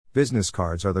Business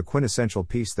cards are the quintessential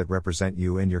piece that represent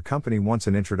you and your company once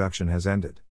an introduction has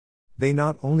ended. They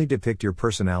not only depict your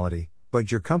personality,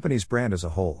 but your company's brand as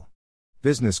a whole.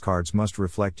 Business cards must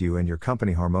reflect you and your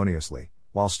company harmoniously,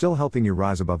 while still helping you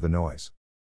rise above the noise.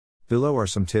 Below are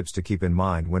some tips to keep in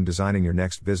mind when designing your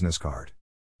next business card.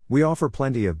 We offer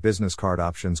plenty of business card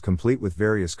options complete with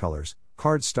various colors,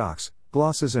 card stocks,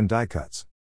 glosses and die cuts.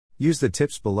 Use the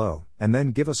tips below, and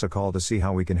then give us a call to see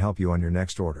how we can help you on your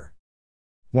next order.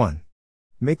 1.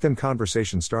 Make them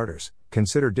conversation starters.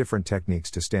 Consider different techniques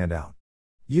to stand out.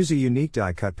 Use a unique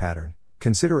die cut pattern.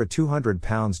 Consider a 200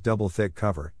 pounds double thick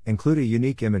cover. Include a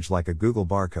unique image like a Google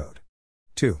barcode.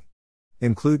 2.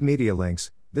 Include media links.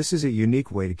 This is a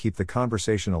unique way to keep the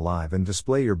conversation alive and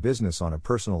display your business on a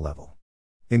personal level.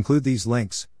 Include these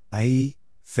links, i.e.,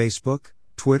 Facebook,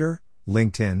 Twitter,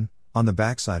 LinkedIn, on the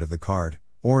backside of the card,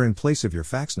 or in place of your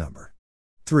fax number.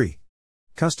 3.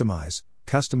 Customize.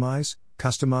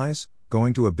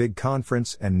 Going to a big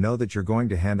conference and know that you're going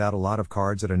to hand out a lot of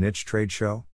cards at a niche trade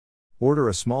show? Order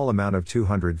a small amount of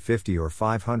 250 or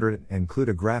 500 and include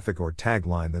a graphic or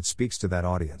tagline that speaks to that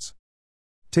audience.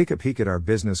 Take a peek at our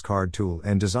business card tool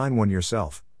and design one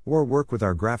yourself, or work with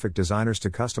our graphic designers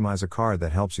to customize a card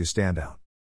that helps you stand out.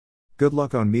 Good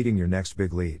luck on meeting your next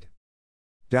big lead.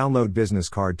 Download business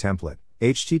card template,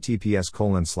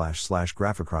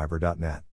 https://graphicriver.net